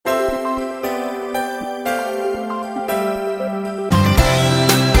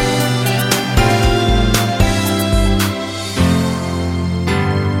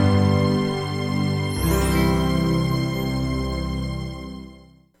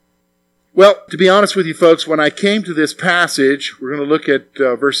Well, to be honest with you folks, when I came to this passage, we're going to look at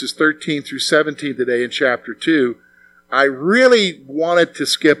verses 13 through 17 today in chapter 2, I really wanted to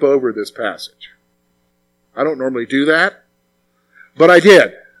skip over this passage. I don't normally do that, but I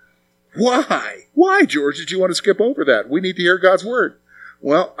did. Why? Why, George, did you want to skip over that? We need to hear God's word.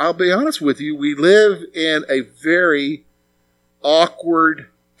 Well, I'll be honest with you, we live in a very awkward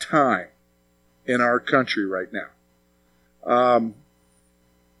time in our country right now.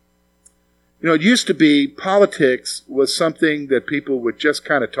 It used to be politics was something that people would just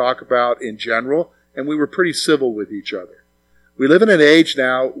kind of talk about in general, and we were pretty civil with each other. We live in an age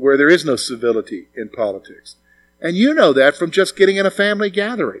now where there is no civility in politics. And you know that from just getting in a family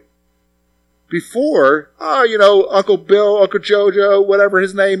gathering. Before, Uncle Bill, Uncle Jojo, whatever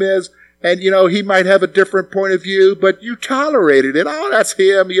his name is, and, he might have a different point of view, but you tolerated it. Oh, that's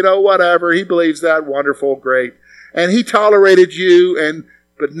him, whatever. He believes that. Wonderful, great. And he tolerated you.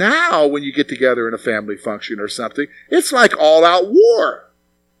 But now, when you get together in a family function or something, it's like all-out war.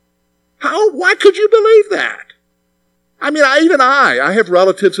 Why could you believe that? I mean, I have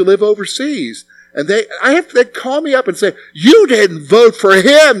relatives who live overseas, and they call me up and say, "You didn't vote for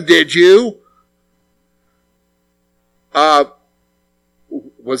him, did you?"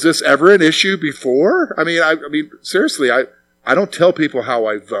 Was this ever an issue before? I mean, seriously, I don't tell people how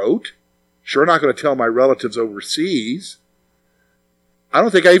I vote. Sure, I'm not going to tell my relatives overseas. I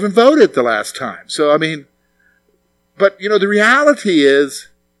don't think I even voted the last time. So, but the reality is,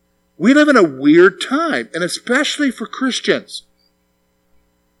 we live in a weird time, and especially for Christians.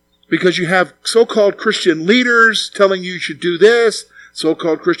 Because you have so-called Christian leaders telling you should do this,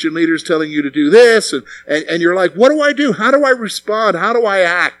 so-called Christian leaders telling you to do this, and you're like, what do I do? How do I respond? How do I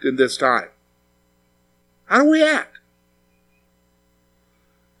act in this time? How do we act?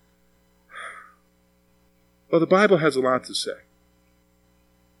 Well, the Bible has a lot to say.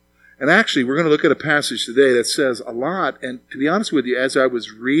 And actually, we're going to look at a passage today that says a lot, and to be honest with you, as I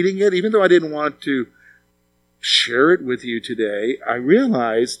was reading it, even though I didn't want to share it with you today, I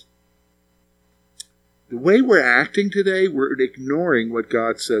realized the way we're acting today, we're ignoring what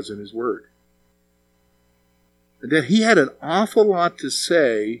God says in His Word. And that He had an awful lot to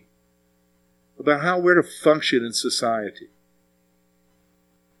say about how we're to function in society.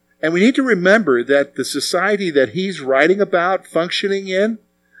 And we need to remember that the society that He's writing about functioning in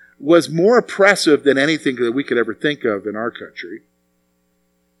was more oppressive than anything that we could ever think of in our country,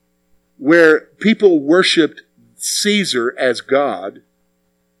 where people worshipped Caesar as God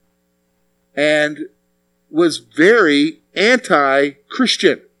and was very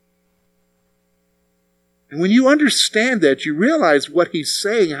anti-Christian. And when you understand that, you realize what he's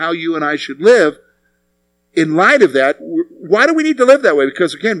saying, how you and I should live. In light of that, why do we need to live that way?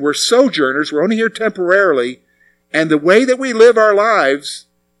 Because again, we're sojourners, we're only here temporarily, and the way that we live our lives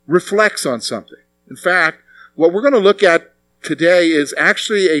reflects on something. In fact, what we're going to look at today is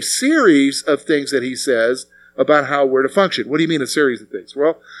actually a series of things that he says about how we're to function. What do you mean a series of things?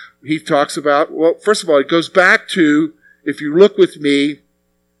 Well, he talks about, first of all, it goes back to, if you look with me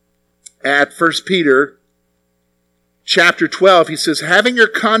at 1 Peter chapter 12, he says, having your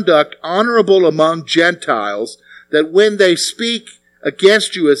conduct honorable among Gentiles, that when they speak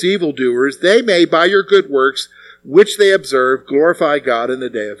against you as evildoers, they may, by your good works, which they observe, glorify God in the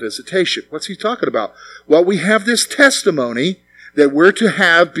day of visitation. What's he talking about? Well, we have this testimony that we're to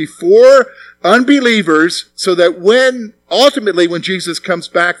have before unbelievers so that ultimately when Jesus comes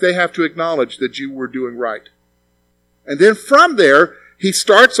back, they have to acknowledge that you were doing right. And then from there, he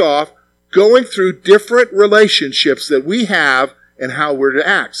starts off going through different relationships that we have and how we're to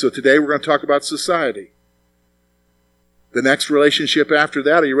act. So today we're going to talk about society. The next relationship after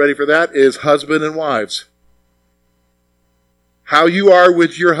that, are you ready for that, is husband and wives. How you are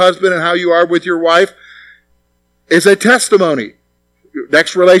with your husband and how you are with your wife is a testimony.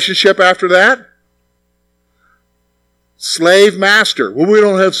 Next relationship after that, slave master. Well, we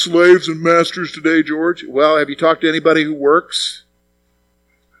don't have slaves and masters today, George. Well, have you talked to anybody who works?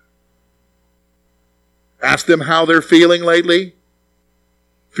 Ask them how they're feeling lately.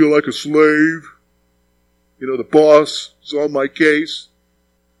 Feel like a slave. The boss is on my case.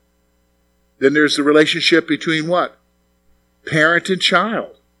 Then there's the relationship between what? Parent and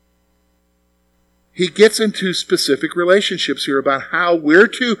child. He gets into specific relationships here about how we're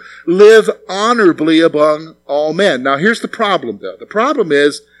to live honorably among all men. Now, here's the problem, though. The problem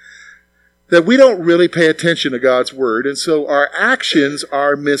is that we don't really pay attention to God's word, and so our actions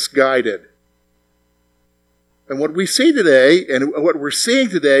are misguided. And what we see today, and what we're seeing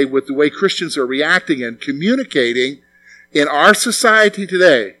today with the way Christians are reacting and communicating in our society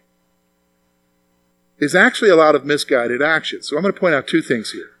today, is actually a lot of misguided actions. So I'm going to point out two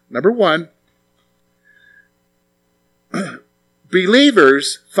things here. Number one,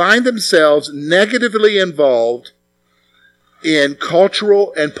 believers find themselves negatively involved in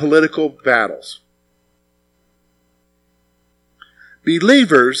cultural and political battles.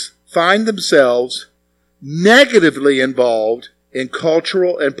 Believers find themselves negatively involved in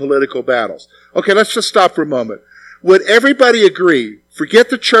cultural and political battles. Okay, let's just stop for a moment. Would everybody agree? Forget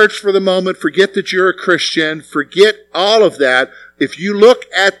the church for the moment. Forget that you're a Christian. Forget all of that. If you look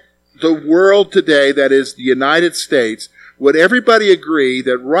at the world today, that is the United States, would everybody agree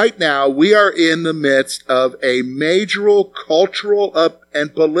that right now we are in the midst of a major cultural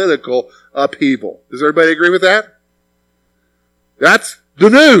and political upheaval? Does everybody agree with that? That's the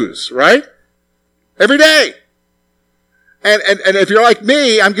news, right? Every day. And if you're like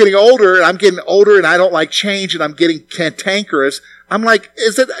me, I'm getting older and I don't like change and I'm getting cantankerous. I'm like,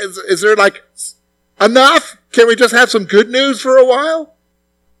 is there like enough? Can we just have some good news for a while?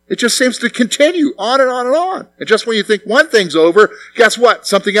 It just seems to continue on and on and on. And just when you think one thing's over, guess what?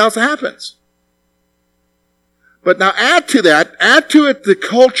 Something else happens. But now add to it the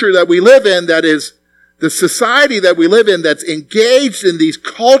culture that we live in, that is the society that we live in, that's engaged in these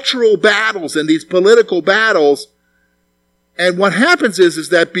cultural battles and these political battles. And what happens is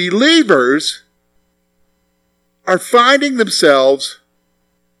that believers are finding themselves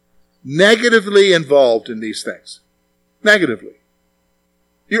negatively involved in these things. Negatively.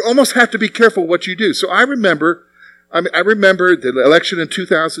 You almost have to be careful what you do. So I remember the election in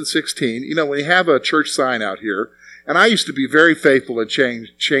 2016. You know, when you have a church sign out here, and I used to be very faithful in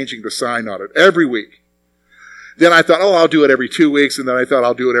changing the sign on it every week. Then I thought, I'll do it every 2 weeks, and then I thought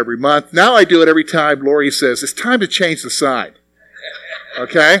I'll do it every month. Now I do it every time Lori says, it's time to change the sign.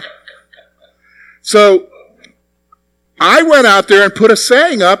 Okay? So I went out there and put a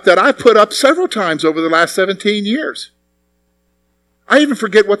saying up that I put up several times over the last 17 years. I even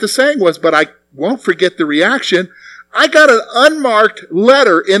forget what the saying was, but I won't forget the reaction. I got an unmarked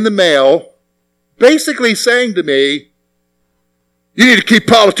letter in the mail basically saying to me, you need to keep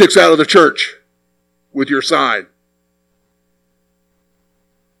politics out of the church with your sign.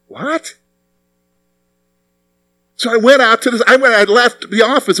 What? So I went out to I left the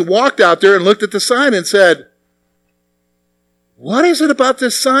office and walked out there and looked at the sign and said, what is it about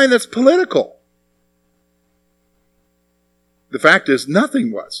this sign that's political? The fact is,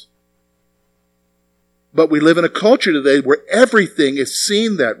 nothing was. But we live in a culture today where everything is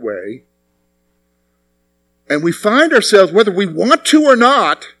seen that way. And we find ourselves, whether we want to or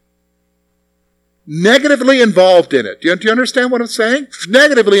not, negatively involved in it. Do you understand what I'm saying?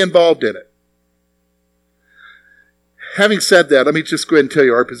 Negatively involved in it. Having said that, let me just go ahead and tell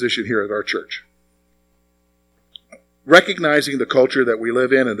you our position here at our church. Recognizing the culture that we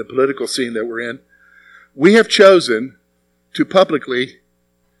live in and the political scene that we're in, we have chosen to publicly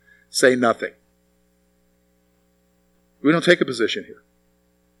say nothing. We don't take a position here.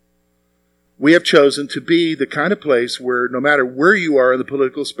 We have chosen to be the kind of place where no matter where you are in the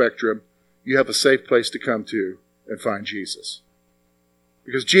political spectrum, you have a safe place to come to and find Jesus.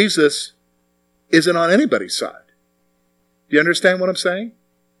 Because Jesus isn't on anybody's side. Do you understand what I'm saying?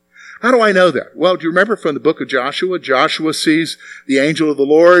 How do I know that? Well, do you remember from the book of Joshua? Joshua sees the angel of the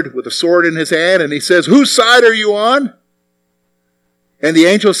Lord with a sword in his hand, and he says, whose side are you on? And the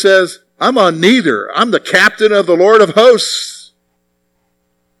angel says, I'm on neither. I'm the captain of the Lord of hosts.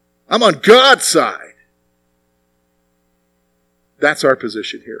 I'm on God's side. That's our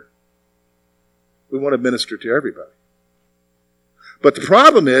position here. We want to minister to everybody. But the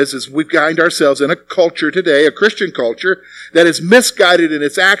problem is we find ourselves in a culture today, a Christian culture, that is misguided in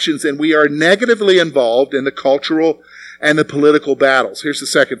its actions, and we are negatively involved in the cultural and the political battles. Here's the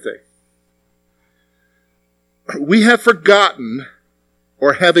second thing. We have forgotten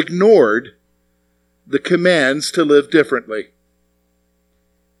or have ignored the commands to live differently.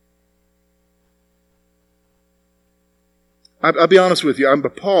 I'll be honest with you, I'm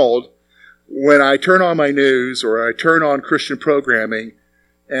appalled when I turn on my news or I turn on Christian programming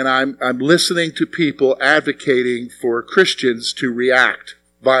and I'm listening to people advocating for Christians to react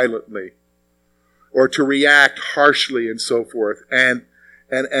violently or to react harshly and so forth. And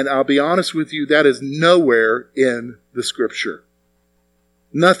I'll be honest with you, that is nowhere in the Scripture.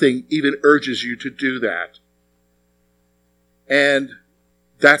 Nothing even urges you to do that. And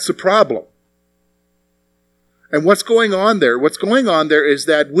that's the problem. And what's going on there? What's going on there is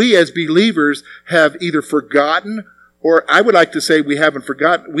that we as believers have either forgotten, or I would like to say we haven't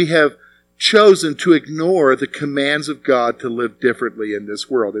forgotten, we have chosen to ignore the commands of God to live differently in this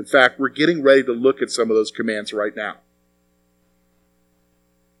world. In fact, we're getting ready to look at some of those commands right now.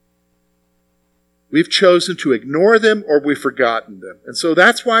 We've chosen to ignore them or we've forgotten them. And so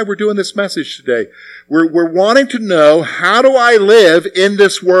that's why we're doing this message today. We're wanting to know, how do I live in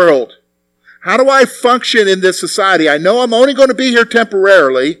this world? How do I function in this society? I know I'm only going to be here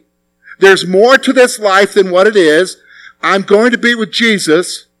temporarily. There's more to this life than what it is. I'm going to be with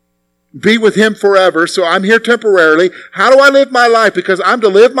Jesus, be with him forever, so I'm here temporarily. How do I live my life? Because I'm to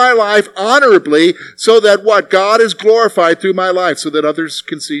live my life honorably so that what? God is glorified through my life so that others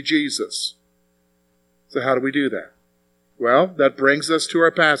can see Jesus. So how do we do that? Well, that brings us to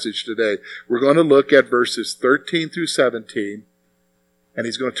our passage today. We're going to look at verses 13 through 17, and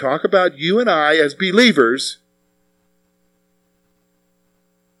he's going to talk about you and I as believers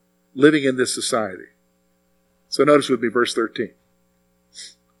living in this society. So notice with me verse 13.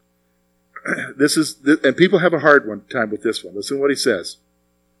 And people have a hard time with this one. Listen to what he says.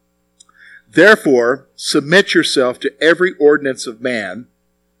 Therefore, submit yourself to every ordinance of man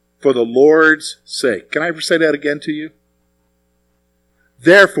for the Lord's sake. Can I ever say that again to you?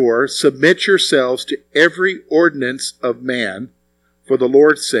 Therefore, submit yourselves to every ordinance of man for the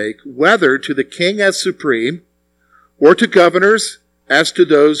Lord's sake, whether to the king as supreme, or to governors as to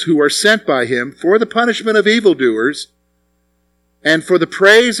those who are sent by him for the punishment of evildoers, and for the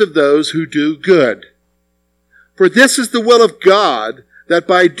praise of those who do good. For this is the will of God, that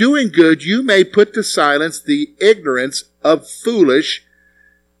by doing good you may put to silence the ignorance of foolish,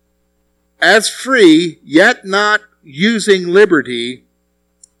 as free, yet not using liberty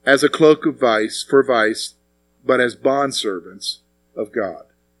as a cloak of vice, but as bondservants of God.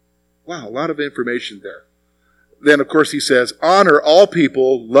 Wow, a lot of information there. Then, of course, he says, honor all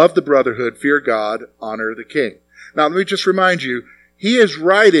people, love the brotherhood, fear God, honor the king. Now, let me just remind you, he is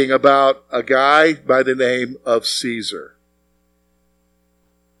writing about a guy by the name of Caesar.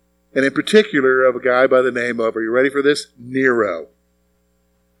 And in particular, of a guy by the name of, are you ready for this? Nero,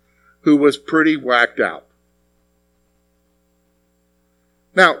 who was pretty whacked out.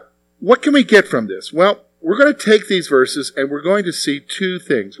 Now, what can we get from this? Well, we're going to take these verses and we're going to see two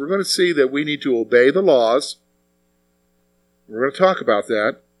things. We're going to see that we need to obey the laws. We're going to talk about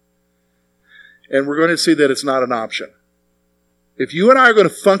that. And we're going to see that it's not an option. If you and I are going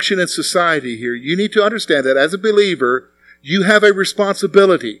to function in society here, you need to understand that as a believer, you have a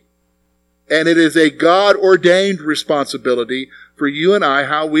responsibility. And it is a God-ordained responsibility for you and I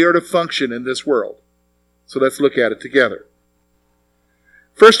how we are to function in this world. So let's look at it together.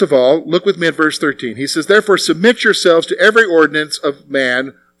 First of all, look with me at verse 13. He says, therefore submit yourselves to every ordinance of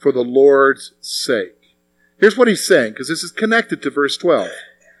man for the Lord's sake. Here's what he's saying, because this is connected to verse 12.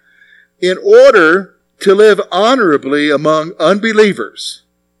 In order to live honorably among unbelievers,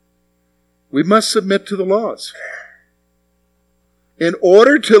 we must submit to the laws. In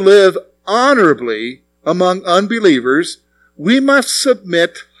order to live honorably among unbelievers, we must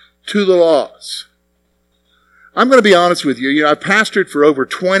submit to the laws. I'm going to be honest with you. I've pastored for over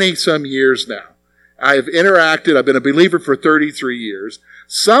 20-some years now. I've interacted. I've been a believer for 33 years.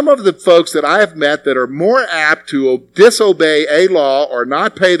 Some of the folks that I have met that are more apt to disobey a law or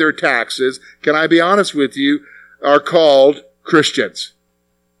not pay their taxes, can I be honest with you, are called Christians.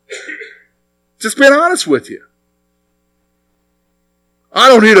 Just being honest with you. I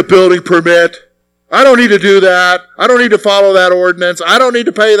don't need a building permit. I don't need to do that. I don't need to follow that ordinance. I don't need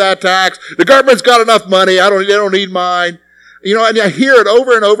to pay that tax. The government's got enough money. They don't need mine. And I hear it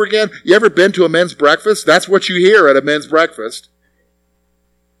over and over again. You ever been to a men's breakfast? That's what you hear at a men's breakfast.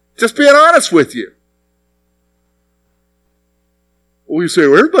 Just being honest with you. Well, you say,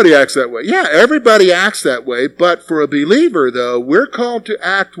 well, everybody acts that way. Yeah, everybody acts that way. But for a believer, though, we're called to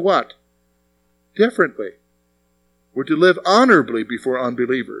act what? Differently. We're to live honorably before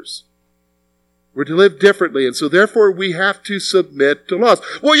unbelievers. We're to live differently, and so therefore we have to submit to laws.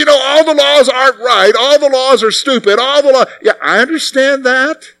 Well, all the laws aren't right. All the laws are stupid. Yeah, I understand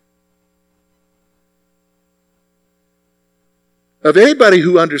that. Of anybody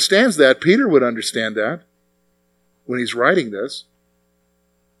who understands that, Peter would understand that when he's writing this.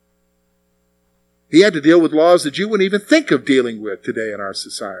 He had to deal with laws that you wouldn't even think of dealing with today in our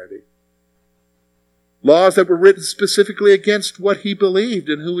society. Laws that were written specifically against what he believed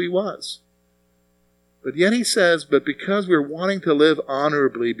and who he was. But yet he says, but because we're wanting to live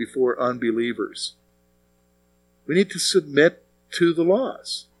honorably before unbelievers, we need to submit to the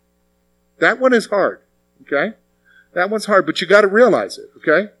laws. That one is hard, okay? That one's hard, but you got to realize it,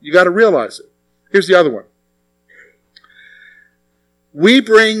 okay? You got to realize it. Here's the other one. We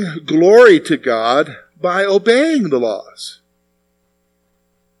bring glory to God by obeying the laws.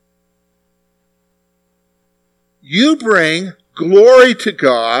 You bring glory to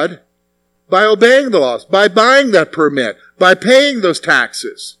God by obeying the laws, by buying that permit, by paying those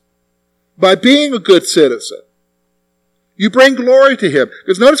taxes, by being a good citizen. You bring glory to him.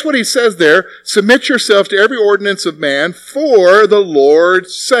 Because notice what he says there, submit yourself to every ordinance of man for the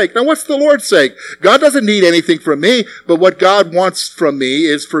Lord's sake. Now what's the Lord's sake? God doesn't need anything from me, but what God wants from me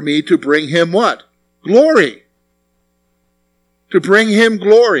is for me to bring him what? Glory. To bring him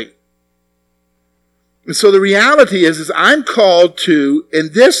glory. And so the reality is I'm called to,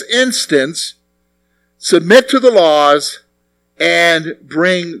 in this instance, submit to the laws and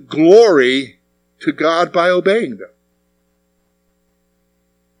bring glory to God by obeying them.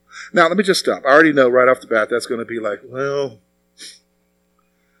 Now, let me just stop. I already know right off the bat that's going to be like, well,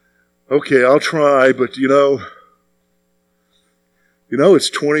 okay, I'll try, but it's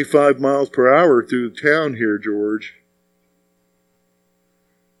 25 miles per hour through the town here, George.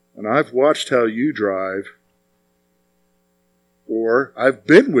 And I've watched how you drive. Or, I've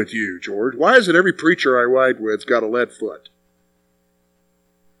been with you, George. Why is it every preacher I ride with's got a lead foot?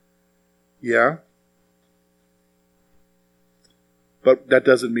 Yeah. But that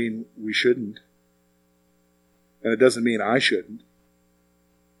doesn't mean we shouldn't. And it doesn't mean I shouldn't.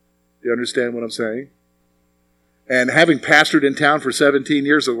 Do you understand what I'm saying? And having pastored in town for 17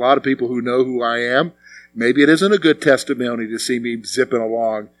 years, a lot of people who know who I am, maybe it isn't a good testimony to see me zipping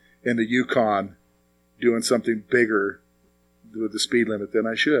along in the Yukon doing something bigger with the speed limit than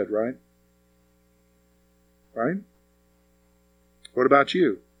I should, right? Right? What about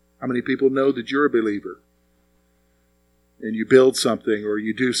you? How many people know that you're a believer? And you build something or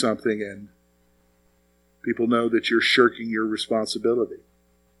you do something and people know that you're shirking your responsibility.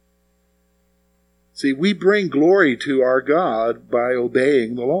 See, we bring glory to our God by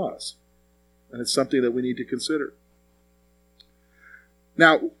obeying the laws. And it's something that we need to consider.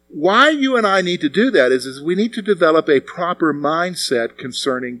 Now, why you and I need to do that is we need to develop a proper mindset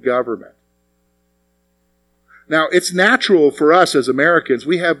concerning government. Now, it's natural for us as Americans,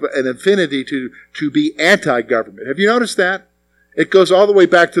 we have an affinity to be anti-government. Have you noticed that? It goes all the way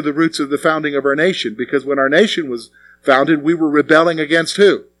back to the roots of the founding of our nation, because when our nation was founded, we were rebelling against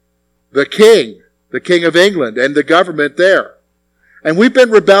who? The King of England, and the government there. And we've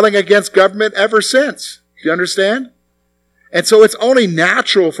been rebelling against government ever since. Do you understand? And so it's only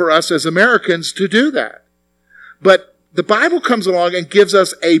natural for us as Americans to do that. But the Bible comes along and gives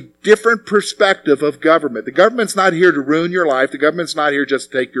us a different perspective of government. The government's not here to ruin your life. The government's not here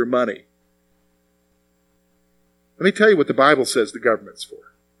just to take your money. Let me tell you what the Bible says the government's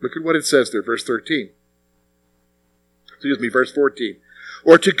for. Look at what it says there, verse 13. Verse 14.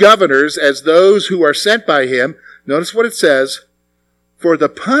 Or to governors as those who are sent by him. Notice what it says. For the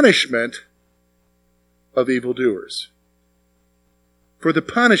punishment of evildoers. For the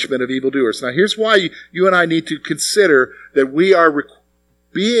punishment of evildoers. Now here's why you and I need to consider that we are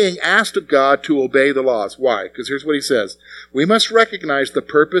being asked of God to obey the laws. Why? Because here's what he says. We must recognize the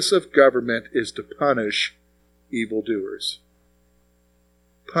purpose of government is to punish evildoers.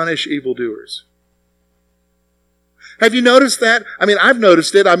 Punish evildoers. Have you noticed that? I mean, I've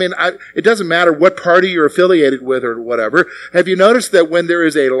noticed it. It doesn't matter what party you're affiliated with or whatever. Have you noticed that when there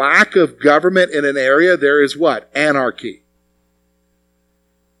is a lack of government in an area, there is what? Anarchy.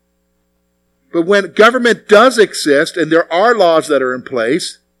 But when government does exist and there are laws that are in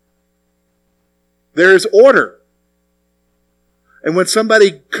place, there is order. And when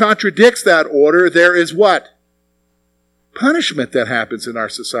somebody contradicts that order, there is what? Punishment that happens in our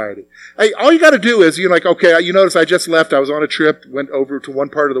society. Hey, all you got to do is, okay, you notice I just left. I was on a trip, went over to one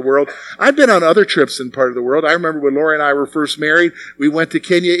part of the world. I've been on other trips in part of the world. I remember when Lori and I were first married, we went to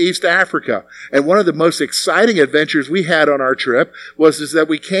Kenya, East Africa. And one of the most exciting adventures we had on our trip was that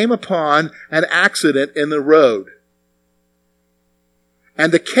we came upon an accident in the road.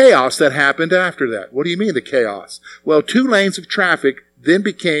 And the chaos that happened after that. What do you mean the chaos? Well, 2 lanes of traffic then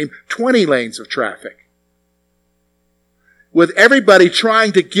became 20 lanes of traffic. With everybody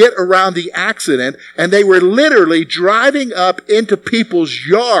trying to get around the accident, and they were literally driving up into people's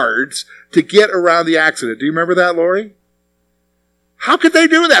yards to get around the accident. Do you remember that, Lori? How could they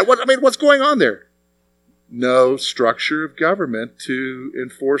do that? What's going on there? No structure of government to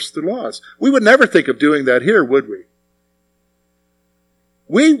enforce the laws. We would never think of doing that here, would we?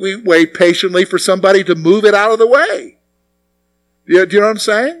 We wait patiently for somebody to move it out of the way. Do you know what I'm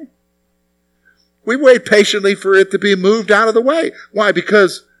saying? We wait patiently for it to be moved out of the way. Why?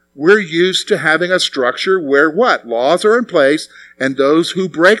 Because we're used to having a structure where what? Laws are in place, and those who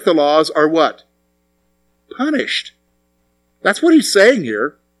break the laws are what? Punished. That's what he's saying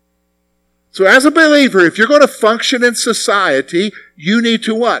here. So as a believer, if you're going to function in society, you need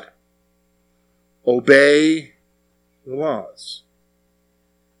to what? Obey the laws.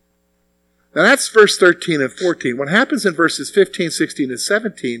 Now that's verse 13 and 14. What happens in verses 15, 16, and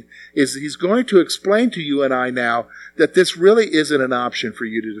 17 is he's going to explain to you and I now that this really isn't an option for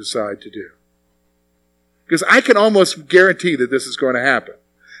you to decide to do. Because I can almost guarantee that this is going to happen.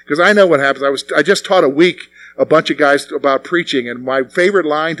 Because I know what happens. I just taught a bunch of guys about preaching, and my favorite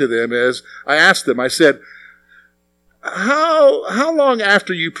line to them is, I asked them, I said, how long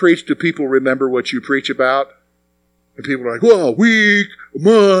after you preach do people remember what you preach about? And people are like, well, a week, a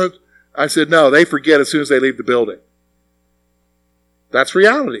month. I said, no, they forget as soon as they leave the building. That's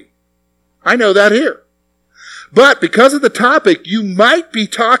reality. I know that here. But because of the topic, you might be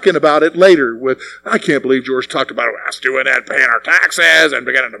talking about it later with, I can't believe George talked about us doing that, paying our taxes, and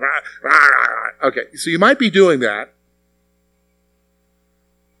beginning to... Okay, so you might be doing that.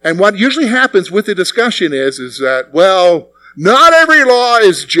 And what usually happens with the discussion is that, well, not every law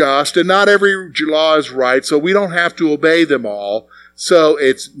is just, and not every law is right, so we don't have to obey them all. So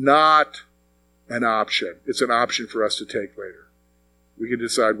it's not an option. It's an option for us to take later. We can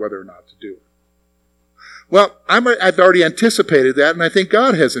decide whether or not to do it. Well, I've already anticipated that, and I think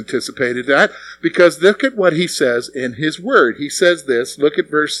God has anticipated that, because look at what he says in his word. He says this, look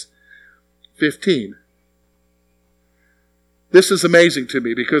at verse 15. This is amazing to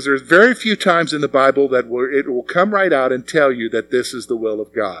me, because there's very few times in the Bible that it will come right out and tell you that this is the will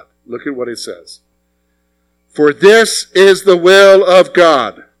of God. Look at what it says. For this is the will of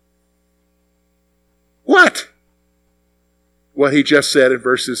God. What? What he just said in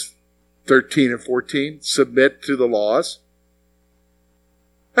verses 13 and 14. Submit to the laws.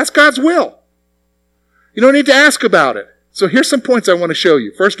 That's God's will. You don't need to ask about it. So here's some points I want to show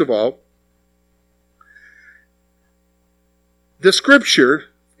you. First of all, the scripture,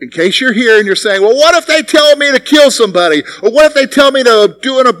 in case you're here and you're saying, well, what if they tell me to kill somebody? Or what if they tell me to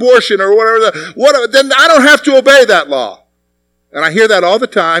do an abortion or whatever? Then I don't have to obey that law. And I hear that all the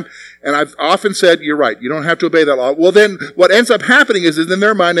time. And I've often said, you're right, you don't have to obey that law. Well, then what ends up happening is in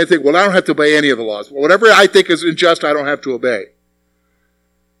their mind, they think, well, I don't have to obey any of the laws. Whatever I think is unjust, I don't have to obey.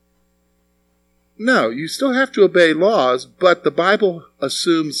 No, you still have to obey laws, but the Bible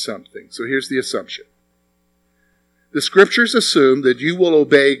assumes something. So here's the assumption. The scriptures assume that you will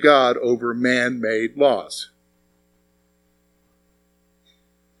obey God over man-made laws.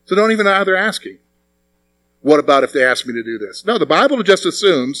 So don't even bother asking, what about if they ask me to do this? No, the Bible just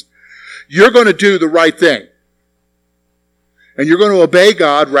assumes you're going to do the right thing. And you're going to obey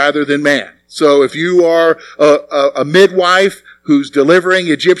God rather than man. So if you are a midwife who's delivering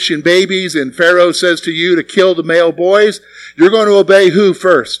Egyptian babies and Pharaoh says to you to kill the male boys, you're going to obey who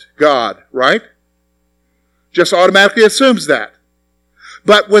first? God, right? Just automatically assumes that.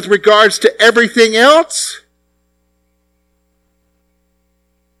 But with regards to everything else,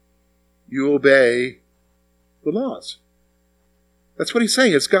 you obey the laws. That's what he's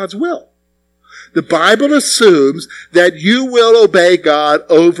saying. It's God's will. The Bible assumes that you will obey God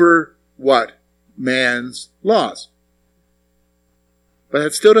over what? Man's laws. But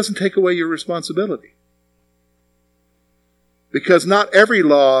that still doesn't take away your responsibility. Because not every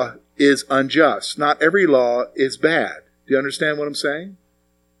law is unjust. Not every law is bad. Do you understand what I'm saying?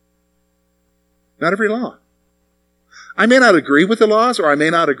 Not every law. I may not agree with the laws or I may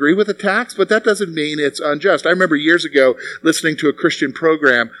not agree with the tax, but that doesn't mean it's unjust. I remember years ago listening to a Christian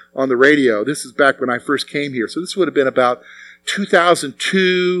program on the radio. This is back when I first came here. So this would have been about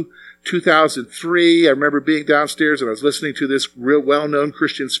 2002, 2003. I remember being downstairs and I was listening to this real well-known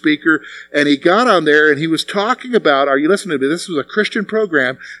Christian speaker, and he got on there and he was talking about, are you listening to me? This was a Christian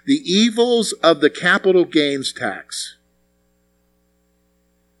program, the evils of the capital gains tax.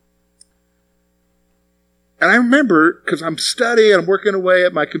 And I remember, because I'm studying, I'm working away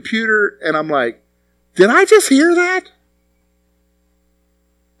at my computer, and I'm like, did I just hear that?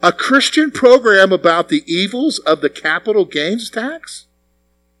 A Christian program about the evils of the capital gains tax?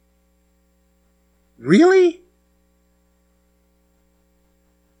 Really?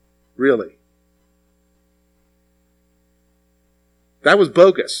 Really? That was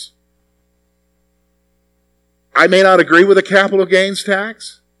bogus. I may not agree with the capital gains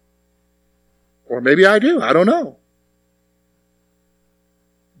tax. Or maybe I do. I don't know.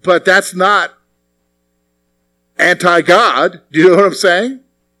 But that's not anti-God. Do you know what I'm saying?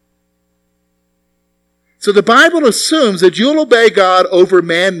 So the Bible assumes that you'll obey God over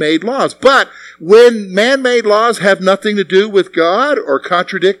man-made laws. But when man-made laws have nothing to do with God or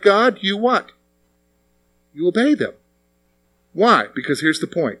contradict God, you what? You obey them. Why? Because here's the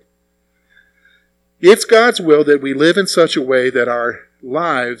point. It's God's will that we live in such a way that our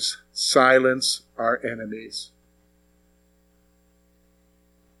lives silence our enemies.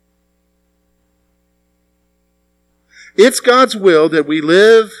 It's God's will that we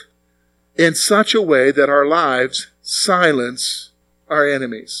live in such a way that our lives silence our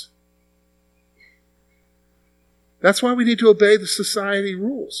enemies. That's why we need to obey the society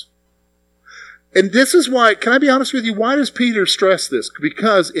rules. And this is why, can I be honest with you, why does Peter stress this?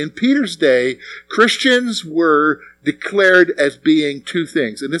 Because in Peter's day, Christians were declared as being two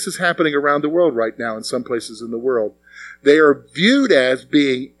things. And this is happening around the world right now in some places in the world. They are viewed as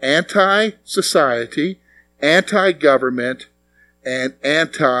being anti-society, anti-government, and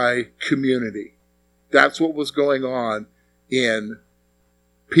anti-community. That's what was going on in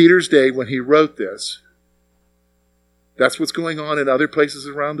Peter's day when he wrote this. That's what's going on in other places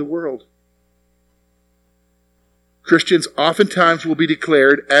around the world. Christians oftentimes will be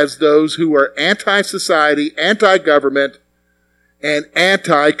declared as those who are anti-society, anti-government, and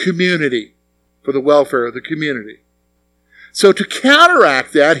anti-community for the welfare of the community. So to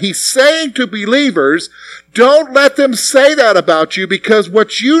counteract that, he's saying to believers, don't let them say that about you, because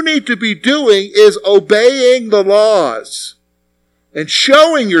what you need to be doing is obeying the laws and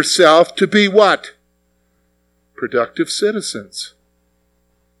showing yourself to be what? Productive citizens,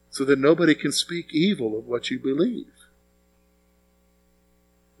 so that nobody can speak evil of what you believe.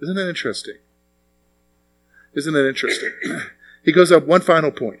 Isn't that interesting? Isn't that interesting? He goes up one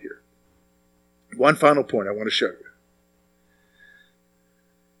final point here. One final point I want to show you.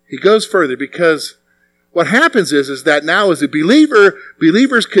 He goes further because what happens is that now as a believer,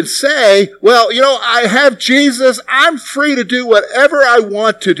 believers can say, well, I have Jesus. I'm free to do whatever I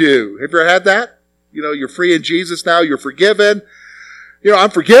want to do. Have you ever had that? You're free in Jesus now. You're forgiven.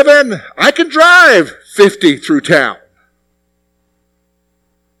 I'm forgiven. I can drive 50 through town.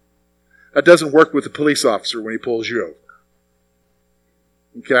 That doesn't work with the police officer when he pulls you over.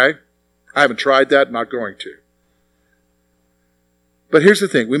 Okay? I haven't tried that, not going to. But here's the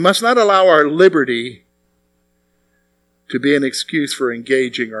thing. We must not allow our liberty to be an excuse for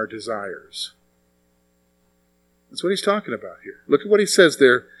engaging our desires. That's what he's talking about here. Look at what he says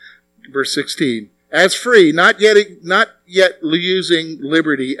there, verse 16. As free, not yet using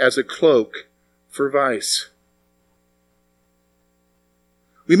liberty as a cloak for vice.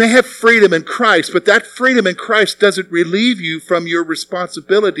 We may have freedom in Christ, but that freedom in Christ doesn't relieve you from your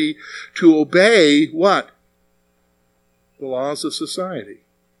responsibility to obey what? The laws of society.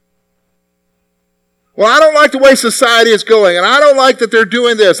 Well, I don't like the way society is going, and I don't like that they're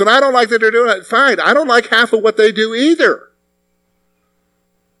doing this, and I don't like that they're doing that. Fine, I don't like half of what they do either.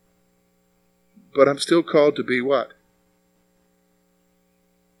 But I'm still called to be what?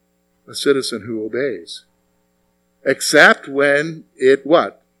 A citizen who obeys. Except when it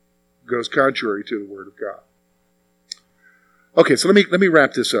what? Goes contrary to the Word of God. Okay, so let me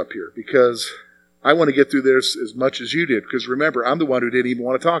wrap this up here, because I want to get through this as much as you did, because remember, I'm the one who didn't even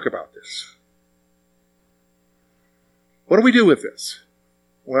want to talk about this. What do we do with this?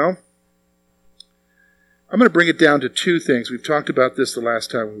 Well, I'm going to bring it down to two things. We've talked about this the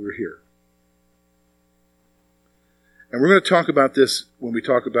last time we were here. And we're going to talk about this when we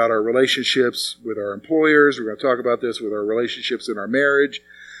talk about our relationships with our employers. We're going to talk about this with our relationships in our marriage.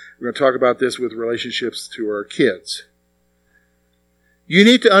 We're going to talk about this with relationships to our kids. You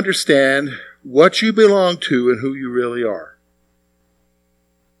need to understand what you belong to and who you really are.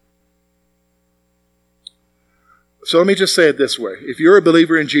 So let me just say it this way. If you're a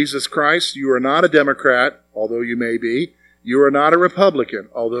believer in Jesus Christ, you are not a Democrat, although you may be. You are not a Republican,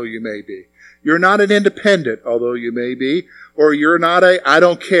 although you may be. You're not an independent, although you may be. Or you're not a I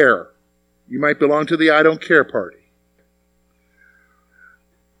don't care. You might belong to the I don't care party.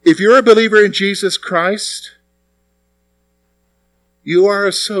 If you're a believer in Jesus Christ, you are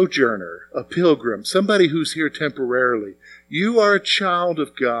a sojourner, a pilgrim, somebody who's here temporarily. You are a child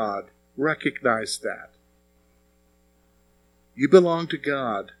of God. Recognize that. You belong to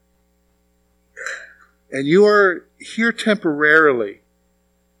God. And you are here temporarily.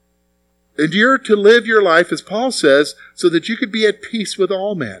 And you're to live your life, as Paul says, so that you could be at peace with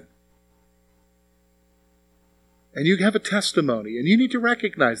all men. And you have a testimony, and you need to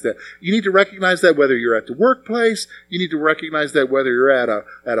recognize that. You need to recognize that whether you're at the workplace, you need to recognize that whether you're at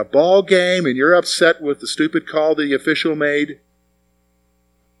a ball game and you're upset with the stupid call the official made.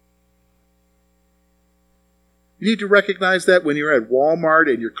 You need to recognize that when you're at Walmart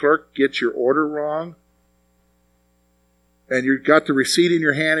and your clerk gets your order wrong, and you've got the receipt in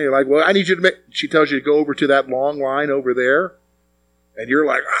your hand, and you're like, well, I need you to she tells you to go over to that long line over there, and you're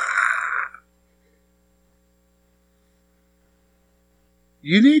like, ah.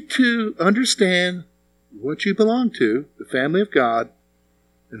 You need to understand what you belong to, the family of God,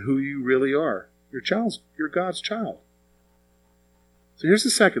 and who you really are. You're God's child. So here's the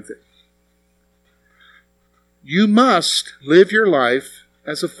second thing. You must live your life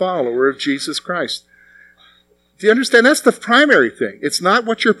as a follower of Jesus Christ. Do you understand? That's the primary thing. It's not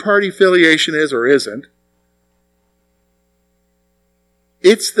what your party affiliation is or isn't.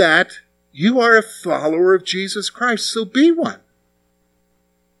 It's that you are a follower of Jesus Christ, so be one.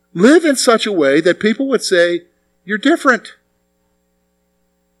 Live in such a way that people would say, you're different.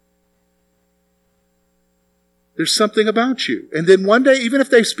 There's something about you. And then one day, even if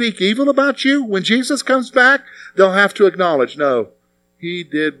they speak evil about you, when Jesus comes back, they'll have to acknowledge, no, he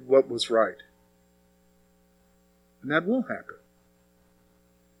did what was right. And that will happen.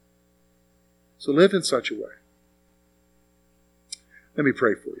 So live in such a way. Let me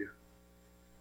pray for you.